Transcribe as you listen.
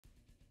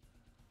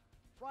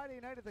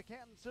Friday night at the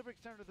Canton Civic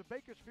Center, the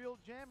Bakersfield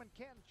Jam and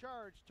Canton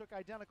Charge took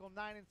identical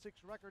 9-6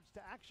 records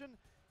to action.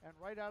 And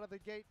right out of the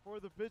gate for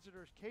the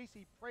visitors,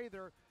 Casey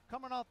Prather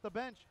coming off the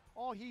bench.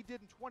 All he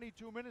did in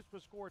 22 minutes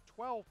was score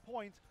 12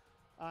 points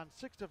on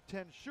 6 of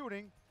 10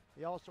 shooting.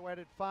 He also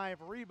added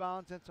 5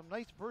 rebounds and some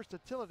nice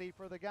versatility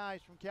for the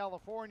guys from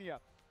California.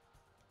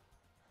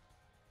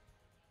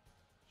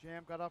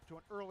 Jam got off to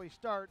an early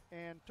start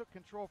and took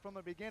control from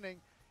the beginning,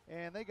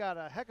 and they got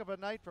a heck of a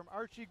night from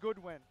Archie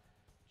Goodwin.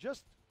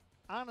 Just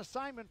on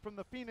assignment from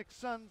the Phoenix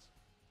Suns,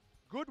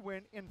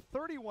 Goodwin in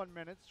 31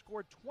 minutes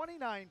scored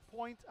 29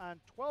 points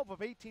on 12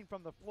 of 18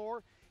 from the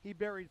floor. He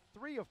buried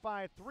 3 of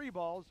 5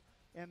 3-balls,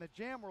 and the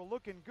Jam were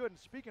looking good. And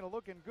speaking of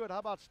looking good, how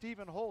about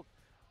Stephen Holt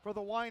for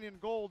the Wine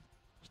and Gold?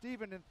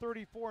 Stephen in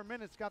 34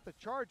 minutes got the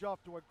Charge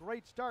off to a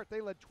great start.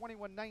 They led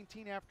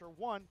 21-19 after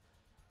 1.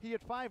 He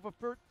had 5 of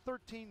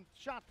 13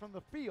 shots from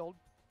the field,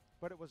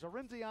 but it was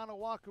Arinze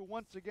Anawaku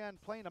once again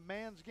playing a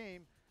man's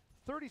game.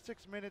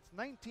 36 minutes,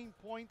 19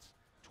 points,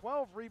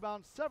 12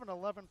 rebounds,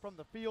 7-11 from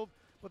the field,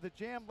 but the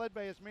Jam led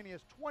by as many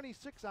as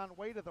 26 on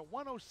way to the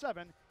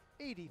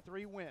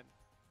 107-83 win.